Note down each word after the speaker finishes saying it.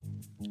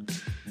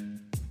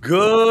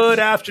Good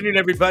afternoon,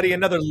 everybody.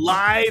 Another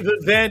live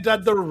event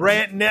on the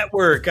Rant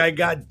Network. I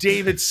got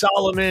David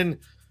Solomon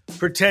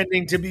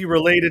pretending to be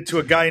related to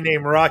a guy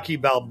named Rocky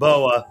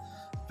Balboa,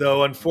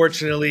 though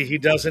unfortunately he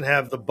doesn't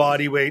have the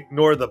body weight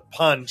nor the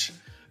punch,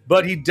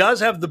 but he does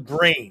have the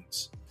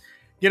brains.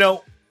 You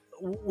know,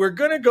 we're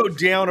going to go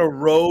down a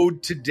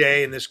road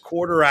today in this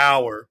quarter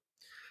hour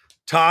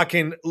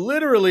talking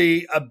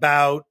literally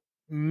about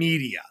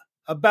media,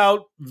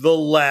 about the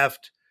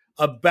left,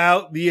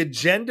 about the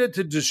agenda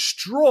to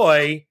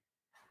destroy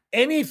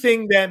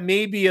anything that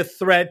may be a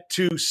threat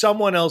to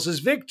someone else's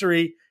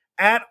victory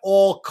at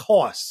all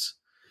costs.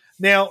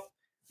 Now,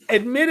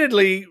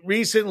 admittedly,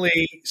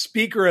 recently,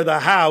 Speaker of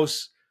the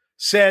House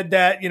said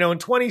that, in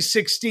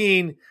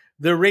 2016,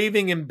 the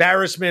raving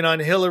embarrassment on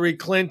Hillary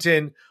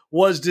Clinton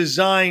was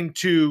designed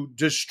to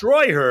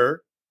destroy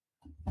her,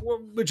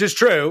 which is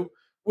true,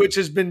 which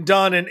has been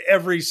done in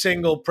every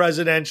single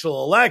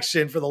presidential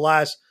election for the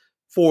last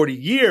 40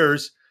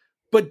 years.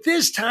 But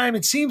this time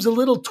it seems a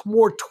little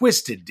more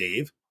twisted,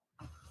 Dave.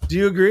 Do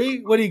you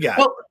agree? What do you got?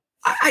 Well,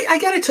 I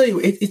got to tell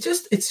you,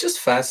 it's just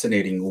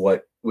fascinating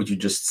what you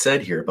just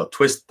said here about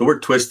the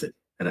word twisted,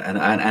 and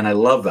I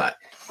love that.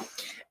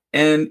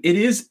 And it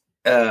is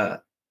a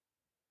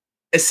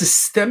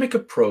systemic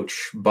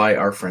approach by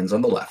our friends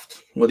on the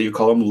left, whether you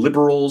call them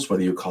liberals,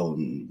 whether you call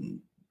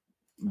them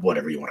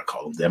whatever you want to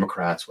call them,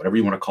 Democrats, whatever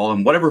you want to call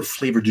them, whatever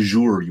flavor du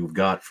jour you've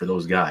got for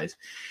those guys.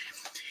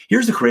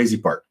 Here's the crazy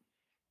part.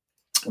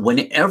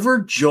 Whenever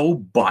Joe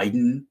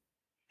Biden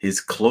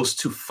is close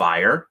to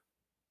fire,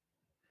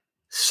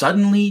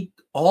 suddenly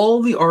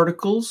all the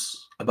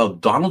articles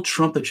about Donald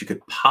Trump that you could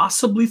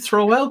possibly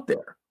throw out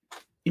there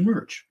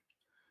emerge.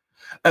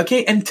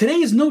 Okay, and today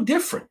is no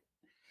different.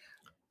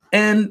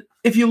 And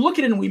if you look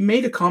at it, and we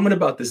made a comment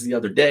about this the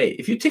other day,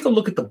 if you take a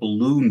look at the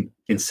balloon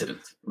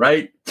incident,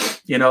 right?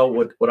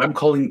 What I'm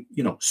calling,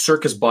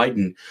 Circus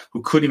Biden,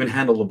 who couldn't even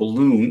handle a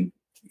balloon.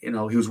 He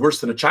was worse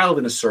than a child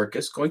in a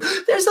circus going,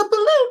 there's a balloon.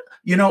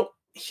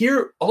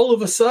 Here, all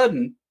of a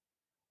sudden,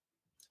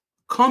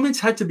 comments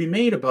had to be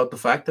made about the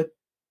fact that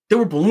there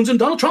were balloons in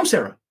Donald Trump's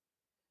era.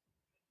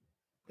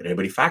 Did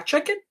anybody fact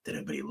check it? Did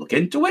anybody look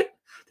into it?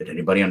 Did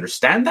anybody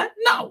understand that?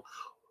 No.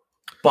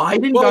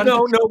 Biden. Well,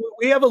 no.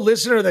 We have a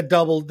listener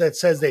that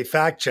says they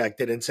fact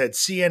checked it and said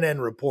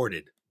CNN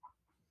reported.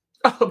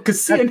 Oh, because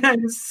CNN,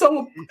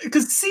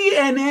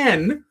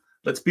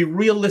 let's be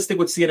realistic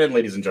with CNN,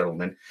 ladies and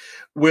gentlemen,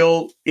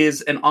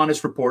 is an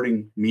honest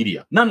reporting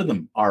media. None of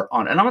them are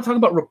on. And I'm not talking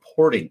about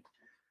reporting.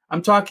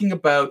 I'm talking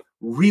about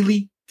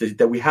really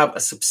that we have a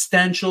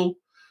substantial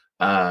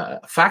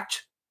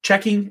fact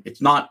checking.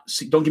 It's not,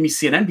 don't give me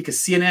CNN, because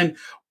CNN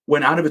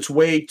went out of its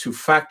way to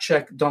fact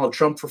check Donald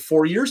Trump for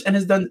 4 years and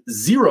has done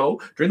zero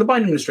during the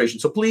Biden administration.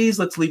 So please,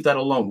 let's leave that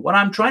alone. What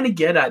I'm trying to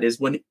get at is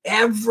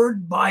whenever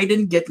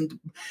Biden gets into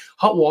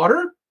hot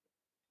water,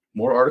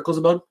 more articles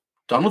about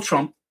Donald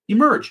Trump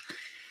emerge.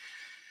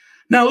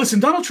 Now, listen,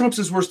 Donald Trump's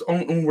his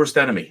own worst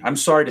enemy. I'm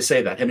sorry to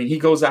say that. I mean, he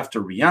goes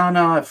after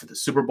Rihanna for the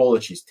Super Bowl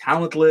that she's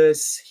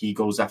talentless. He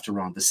goes after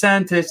Ron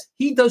DeSantis.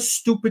 He does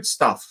stupid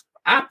stuff.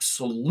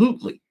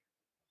 Absolutely.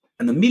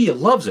 And the media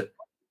loves it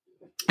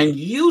and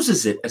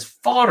uses it as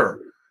fodder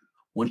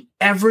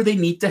whenever they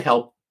need to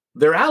help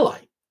their ally,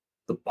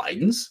 the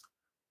Bidens,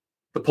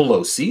 the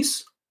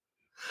Pelosi's.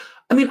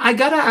 I mean, I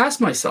got to ask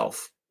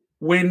myself,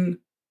 when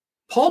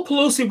Paul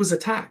Pelosi was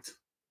attacked,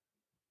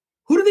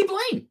 who do they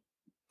blame?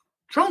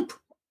 Trump.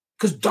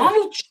 Because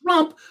Donald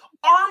Trump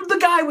armed the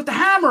guy with the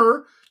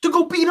hammer to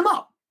go beat him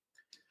up.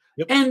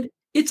 Yep. And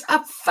it's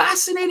a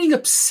fascinating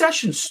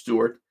obsession,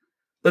 Stuart,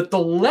 that the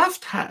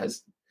left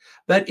has,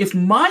 that if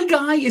my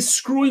guy is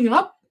screwing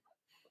up,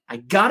 I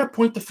got to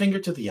point the finger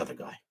to the other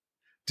guy.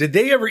 Did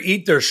they ever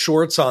eat their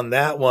shorts on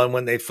that one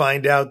when they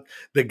find out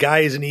the guy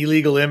is an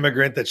illegal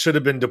immigrant that should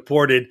have been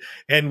deported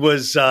and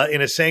was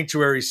in a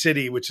sanctuary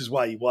city, which is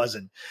why he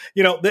wasn't?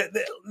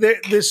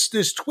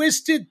 This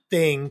twisted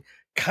thing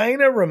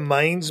kind of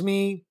reminds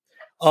me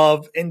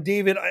of, and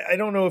David, I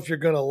don't know if you're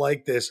going to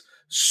like this,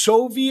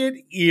 Soviet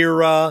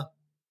era.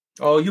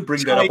 Oh, you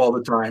bring that up all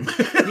the time.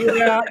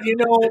 Yeah,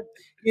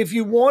 if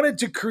you wanted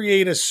to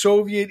create a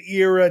Soviet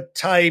era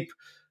type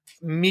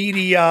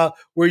media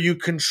where you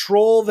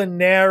control the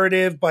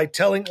narrative by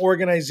telling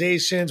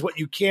organizations what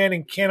you can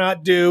and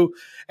cannot do,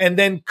 and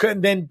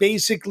then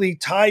basically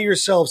tie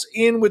yourselves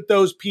in with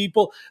those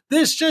people.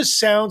 This just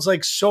sounds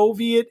like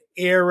Soviet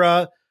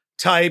era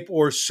type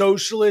or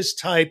socialist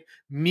type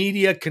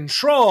media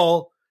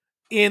control,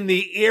 in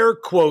the air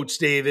quotes,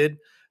 David,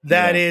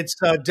 that it's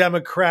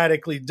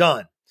democratically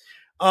done.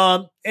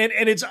 And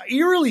it's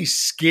eerily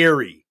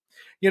scary.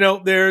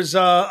 There's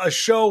a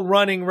show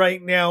running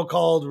right now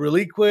called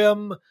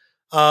Reliquim,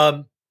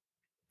 and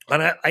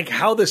like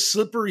how the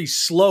slippery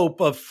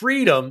slope of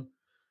freedom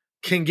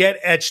can get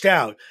etched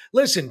out.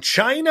 Listen,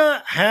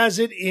 China has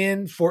it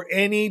in for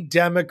any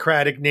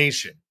democratic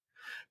nation.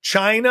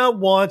 China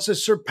wants to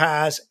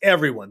surpass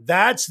everyone.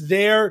 That's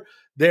their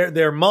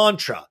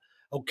mantra.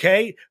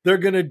 Okay, they're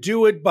going to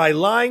do it by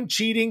lying,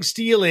 cheating,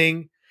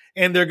 stealing,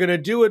 and they're going to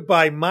do it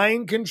by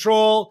mind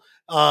control,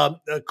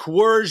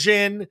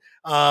 coercion,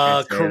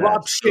 Can't say that.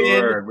 corruption.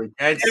 Sure, we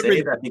can't say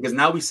everything. that because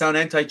now we sound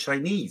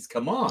anti-Chinese.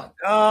 Come on.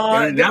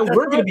 Now Now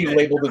we're going to be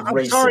labeled as I'm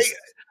racist. sorry.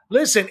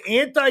 Listen,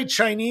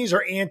 anti-Chinese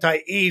or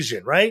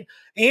anti-Asian, right?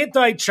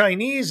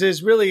 Anti-Chinese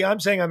is really, I'm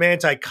saying I'm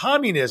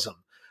anti-communism,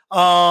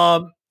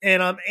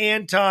 and I'm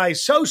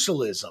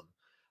anti-socialism.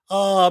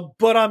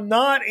 But I'm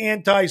not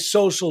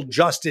anti-social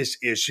justice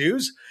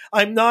issues.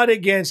 I'm not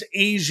against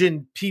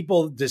Asian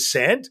people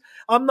descent.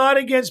 I'm not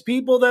against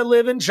people that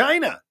live in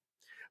China.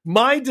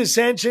 My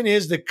dissension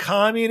is the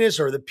communist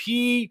or the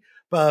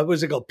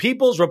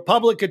People's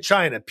Republic of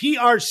China,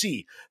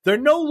 PRC. They're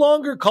no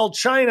longer called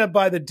China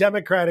by the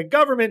democratic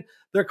government.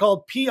 They're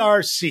called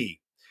PRC.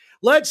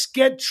 Let's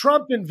get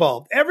Trump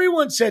involved.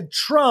 Everyone said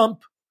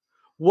Trump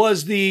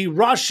was the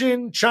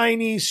Russian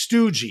Chinese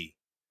stooge.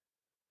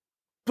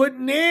 But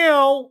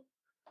now,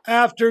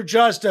 after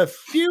just a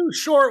few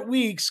short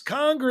weeks,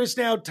 Congress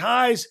now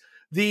ties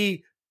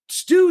the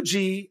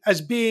stooge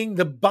as being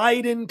the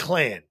Biden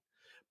clan.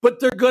 But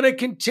they're going to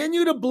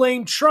continue to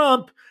blame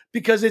Trump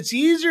because it's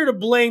easier to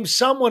blame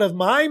someone of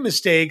my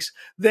mistakes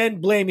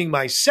than blaming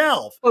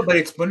myself. Oh, but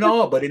it's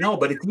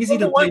easy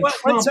to blame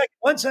Trump.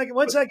 One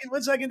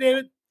second,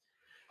 David.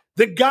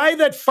 The guy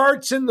that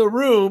farts in the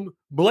room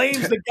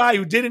blames the guy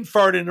who didn't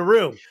fart in the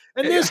room.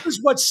 And this is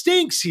what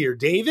stinks here,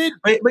 David.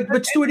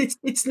 But Stuart,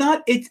 it's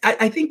not.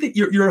 I think that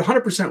you're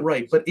 100%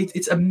 right, but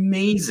it's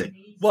amazing.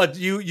 What,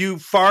 you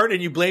fart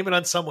and you blame it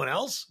on someone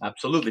else?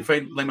 Absolutely.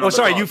 Blame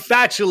it you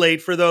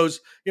fatulate for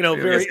those,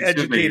 very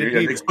educated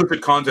people.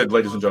 Explicit content,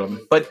 ladies and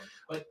gentlemen. But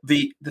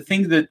the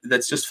thing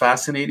that's just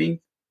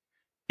fascinating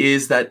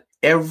is that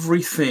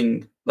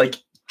everything, like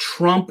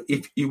Trump,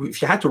 if you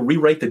had to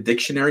rewrite the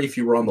dictionary, if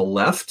you were on the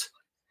left,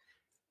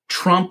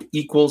 Trump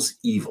equals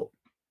evil.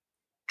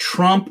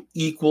 Trump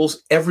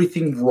equals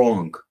everything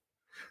wrong.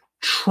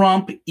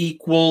 Trump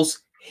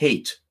equals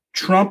hate.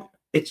 Trump,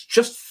 it's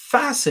just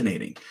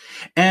fascinating.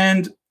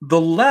 And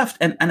the left,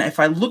 and if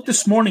I look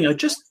this morning, I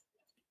just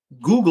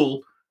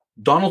Google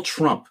Donald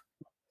Trump,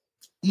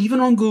 even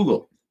on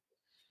Google,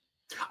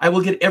 I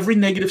will get every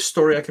negative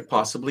story I could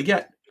possibly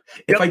get.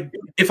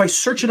 If I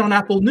search it on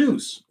Apple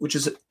News, which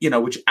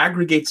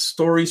aggregates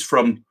stories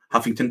from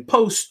Huffington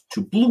Post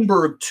to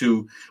Bloomberg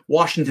to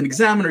Washington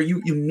Examiner,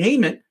 you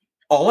name it,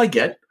 all I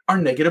get are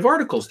negative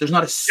articles. There's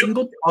not a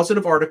single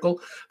positive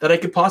article that I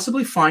could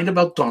possibly find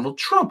about Donald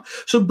Trump.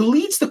 So it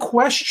bleeds the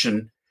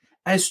question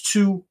as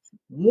to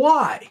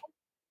why.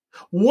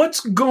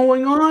 What's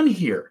going on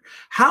here?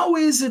 How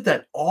is it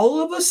that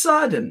all of a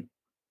sudden,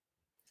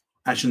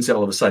 I shouldn't say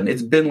all of a sudden,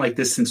 it's been like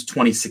this since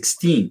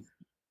 2016,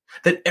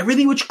 that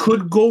everything which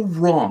could go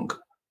wrong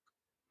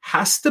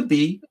has to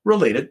be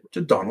related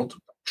to Donald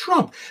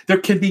Trump. There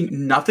can be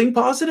nothing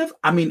positive.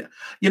 I mean,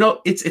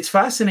 it's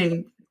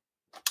fascinating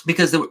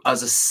because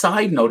as a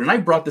side note, and I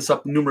brought this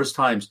up numerous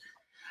times,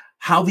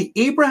 how the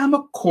Abraham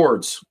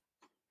Accords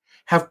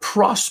have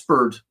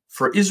prospered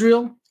for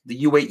Israel,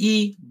 the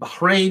UAE,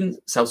 Bahrain,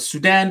 South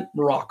Sudan,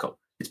 Morocco.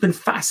 It's been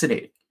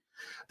fascinating.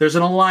 There's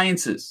an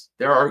alliances.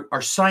 There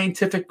are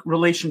scientific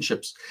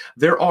relationships.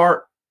 There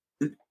are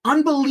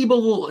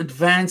unbelievable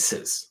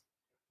advances.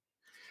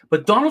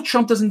 But Donald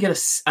Trump doesn't get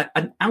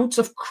an ounce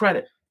of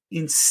credit.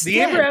 Instead, the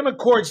Abraham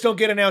Accords don't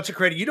get an ounce of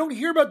credit. You don't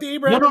hear about the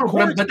Abraham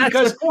Accords but that's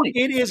because the point.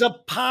 It is a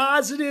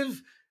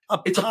positive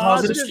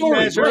story.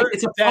 Measure. Right.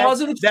 It's a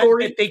positive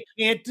story that they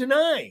can't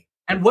deny.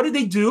 And what did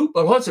they do?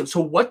 So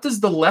what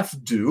does the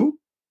left do?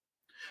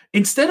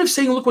 Instead of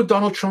saying, look what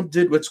Donald Trump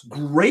did, what's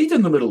great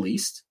in the Middle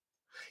East,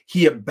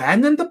 he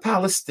abandoned the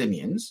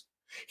Palestinians.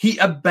 He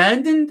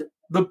abandoned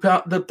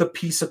the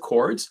peace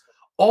accords.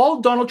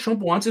 All Donald Trump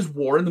wants is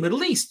war in the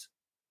Middle East.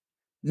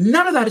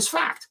 None of that is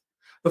fact.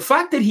 The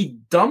fact that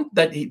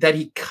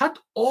he cut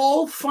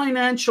all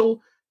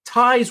financial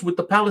ties with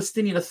the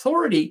Palestinian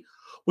Authority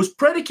was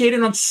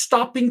predicated on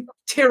stopping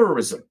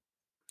terrorism.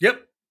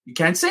 Yep. You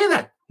can't say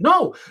that.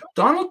 No,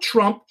 Donald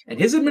Trump and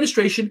his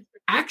administration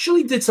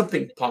actually did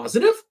something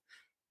positive,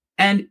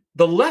 and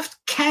the left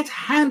can't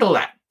handle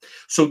that.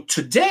 So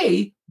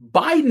today,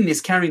 Biden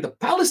is carrying the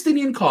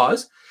Palestinian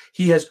cause.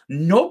 He has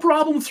no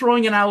problem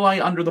throwing an ally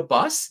under the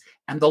bus,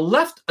 and the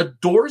left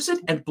adores it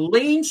and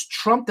blames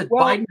Trump that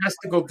Biden has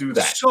to go do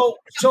that. So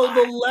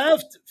the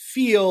left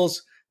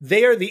feels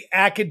they are the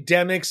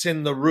academics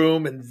in the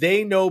room, and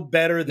they know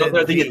better than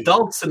they're the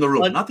adults in the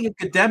room, not the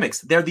academics.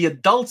 They're the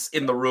adults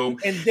in the room,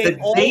 and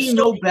they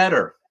know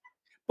better.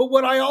 But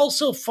what I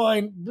also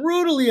find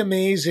brutally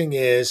amazing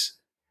is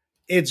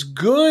it's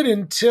good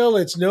until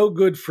it's no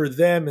good for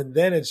them, and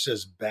then it's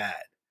just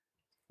bad.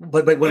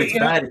 But when it's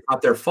bad, it's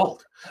not their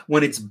fault.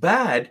 When it's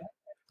bad,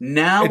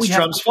 now it's we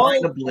Trump's have to fault.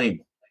 find a blame.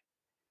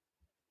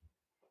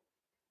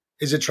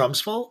 Is it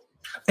Trump's fault?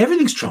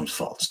 Everything's Trump's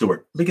fault,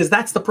 Stuart, because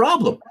that's the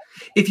problem.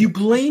 If you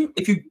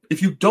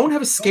don't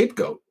have a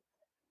scapegoat,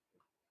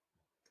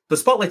 the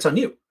spotlight's on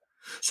you.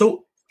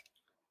 So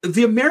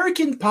the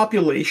American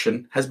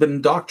population has been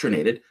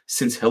indoctrinated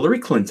since Hillary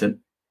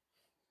Clinton.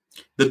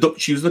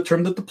 She used the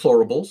term the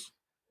deplorables.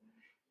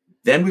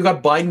 Then we've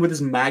got Biden with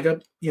his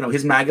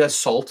MAGA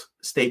assault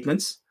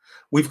statements.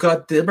 We've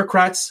got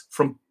Democrats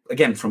from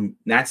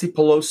Nancy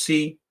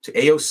Pelosi to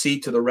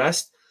AOC to the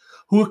rest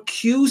who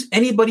accuse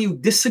anybody who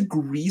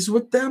disagrees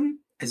with them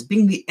as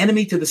being the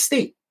enemy to the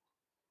state.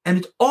 And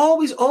it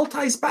always all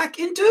ties back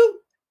into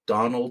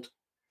Donald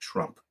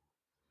Trump.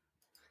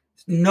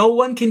 No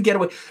one can get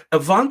away.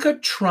 Ivanka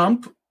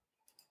Trump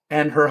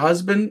and her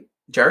husband,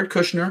 Jared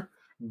Kushner,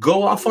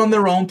 go off on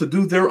their own to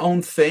do their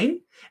own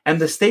thing. And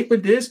the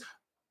statement is,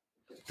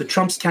 the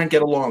Trumps can't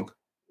get along.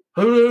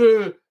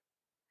 I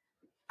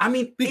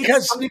mean,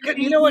 because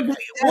you know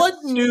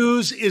what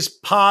news is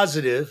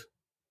positive?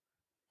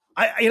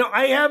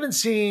 I haven't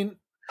seen.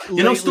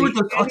 Stuart,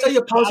 I'll tell you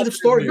a positive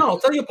story. No, I'll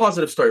tell you a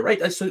positive story,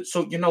 right?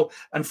 So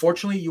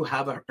unfortunately, you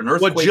have an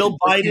earthquake. What Jill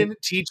Biden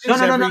teaches?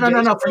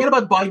 No. Forget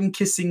about Biden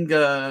kissing,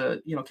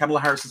 Kamala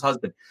Harris's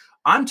husband.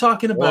 I'm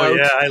talking about. Oh,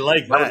 yeah, I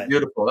like that.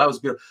 That was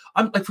beautiful.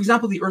 I'm like, for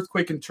example, the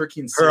earthquake in Turkey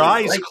and Syria. Her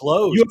eyes right?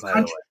 closed.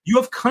 You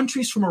have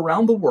countries from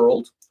around the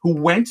world who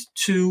went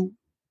to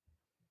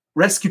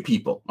rescue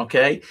people.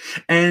 Okay,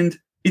 and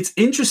it's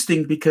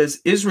interesting because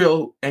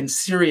Israel and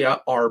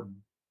Syria are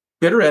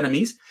bitter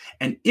enemies,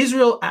 and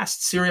Israel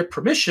asked Syria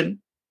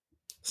permission,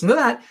 listen to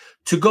that,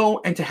 to go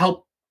and to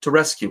help to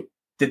rescue.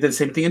 Did the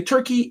same thing in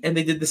Turkey, and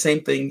they did the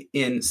same thing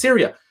in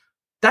Syria.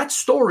 That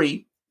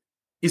story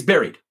is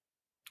buried.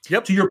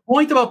 Yep. To your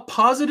point about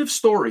positive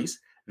stories,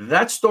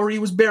 that story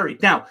was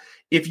buried. Now,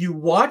 if you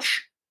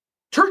watch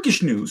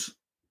Turkish news,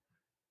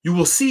 you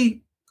will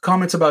see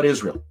comments about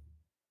Israel.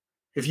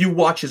 If you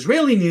watch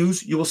Israeli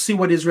news, you will see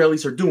what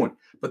Israelis are doing.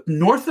 But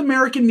North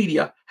American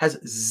media has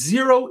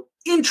zero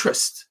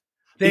interest.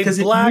 They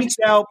blacked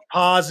out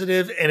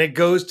positive, and it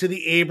goes to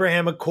the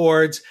Abraham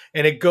Accords,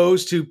 and it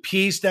goes to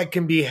peace that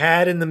can be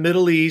had in the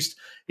Middle East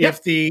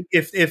if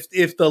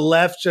the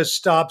left just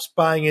stops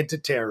buying into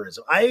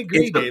terrorism. I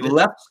agree, David. The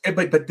left,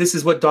 but this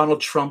is what Donald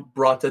Trump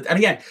brought it. And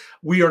again,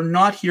 we are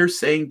not here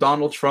saying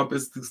Donald Trump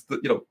is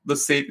the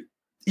same.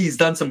 He's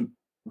done some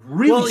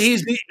really. Well,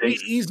 he's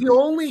the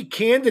only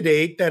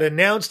candidate that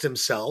announced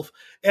himself.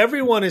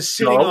 Everyone is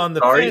sitting on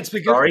the fence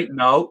because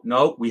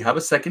no, we have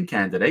a second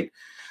candidate.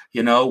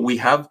 We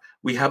have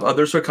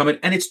others who are coming,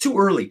 and it's too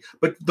early.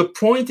 But the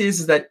point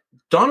is that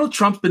Donald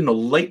Trump's been the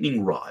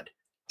lightning rod,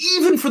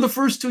 even for the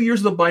first 2 years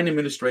of the Biden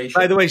administration.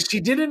 By the way, she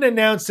didn't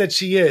announce that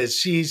she is.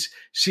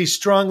 She's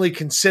strongly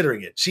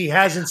considering it. She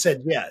hasn't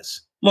said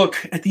yes. Look,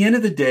 at the end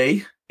of the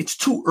day, it's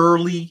too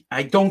early.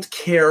 I don't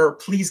care.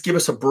 Please give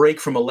us a break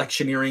from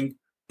electioneering.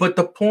 But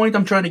the point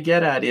I'm trying to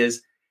get at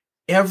is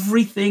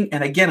everything.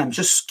 And again, I'm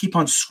just keep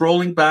on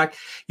scrolling back.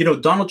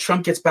 Donald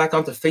Trump gets back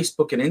onto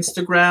Facebook and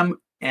Instagram.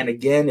 And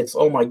again, it's,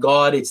 oh my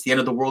God, it's the end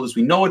of the world as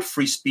we know it.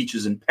 Free speech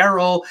is in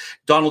peril.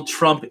 Donald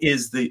Trump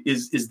is the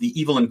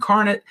evil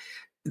incarnate,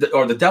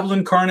 or the devil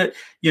incarnate.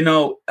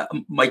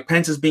 Mike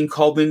Pence is being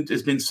called in,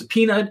 has been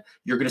subpoenaed.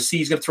 You're going to see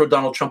he's going to throw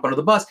Donald Trump under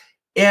the bus.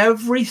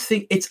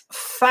 Everything. It's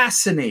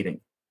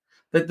fascinating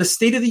that the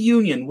State of the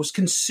Union was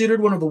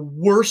considered one of the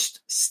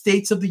worst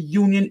states of the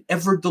Union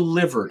ever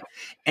delivered.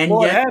 And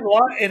yet,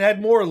 it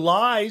had more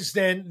lies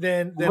than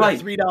a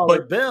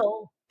 $3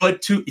 bill.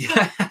 But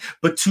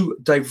to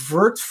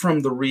divert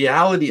from the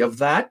reality of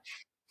that,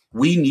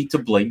 we need to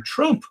blame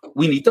Trump.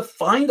 We need to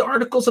find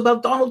articles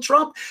about Donald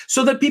Trump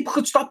so that people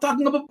could stop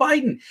talking about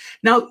Biden.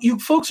 Now, you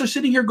folks are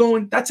sitting here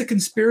going, that's a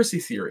conspiracy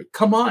theory.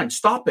 Come on,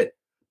 stop it.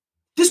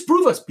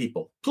 Disprove us,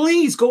 people.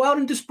 Please go out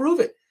and disprove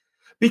it.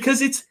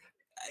 Because it's,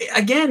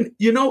 again,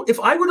 if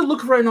I were to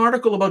look for an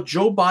article about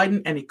Joe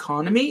Biden and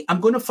economy, I'm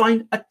going to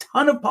find a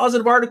ton of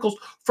positive articles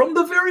from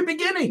the very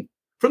beginning,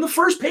 from the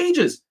first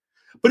pages.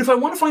 But if I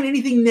want to find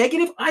anything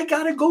negative, I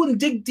got to go and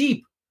dig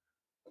deep.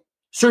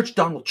 Search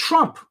Donald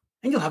Trump,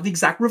 and you'll have the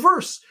exact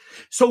reverse.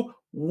 So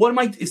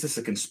is this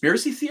a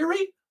conspiracy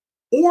theory,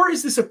 or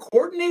is this a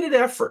coordinated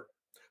effort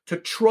to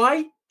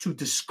try to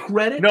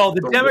discredit? No,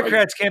 the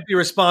Democrats can't be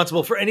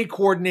responsible for any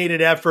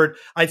coordinated effort.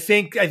 I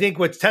think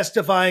what's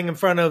testifying in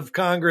front of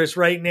Congress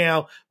right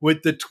now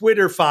with the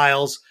Twitter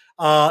files,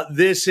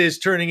 this is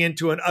turning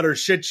into an utter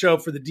shit show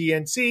for the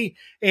DNC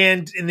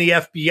and in the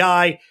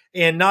FBI.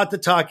 And not to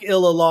talk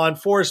ill of law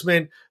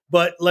enforcement,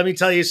 but let me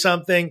tell you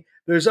something.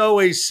 There's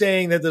always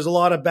saying that there's a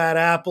lot of bad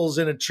apples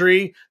in a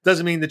tree.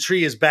 Doesn't mean the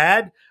tree is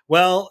bad.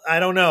 Well, I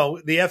don't know.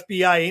 The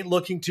FBI ain't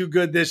looking too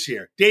good this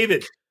year.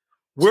 David,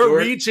 we're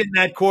reaching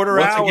that quarter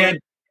hour.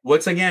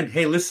 Once again,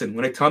 hey, listen,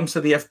 when it comes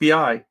to the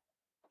FBI,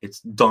 it's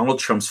Donald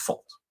Trump's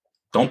fault.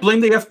 Don't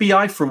blame the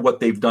FBI for what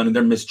they've done in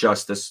their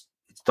misjustice.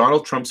 It's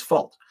Donald Trump's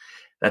fault.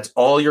 That's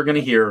all you're going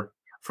to hear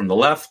from the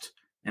left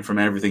and from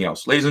everything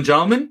else. Ladies and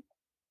gentlemen,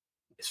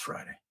 it's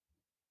Friday.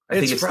 I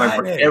think it's time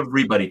for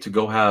everybody to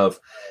go have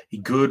a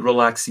good,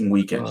 relaxing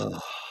weekend.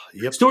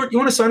 Yep. Stuart, you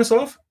want to sign us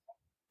off?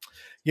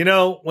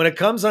 When it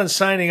comes on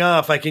signing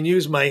off, I can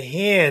use my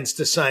hands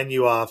to sign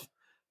you off,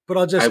 but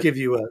I'll just give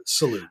you a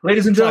salute.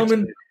 Ladies and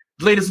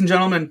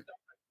gentlemen,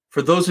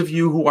 for those of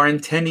you who are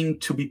intending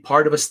to be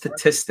part of a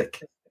statistic,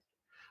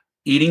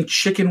 eating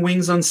chicken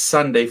wings on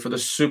Sunday for the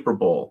Super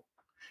Bowl,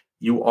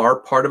 you are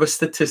part of a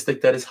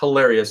statistic that is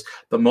hilarious.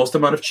 The most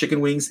amount of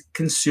chicken wings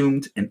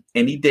consumed in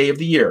any day of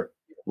the year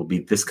will be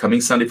this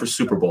coming Sunday for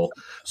Super Bowl.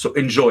 So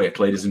enjoy it,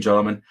 ladies and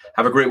gentlemen.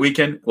 Have a great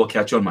weekend. We'll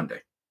catch you on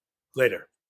Monday. Later.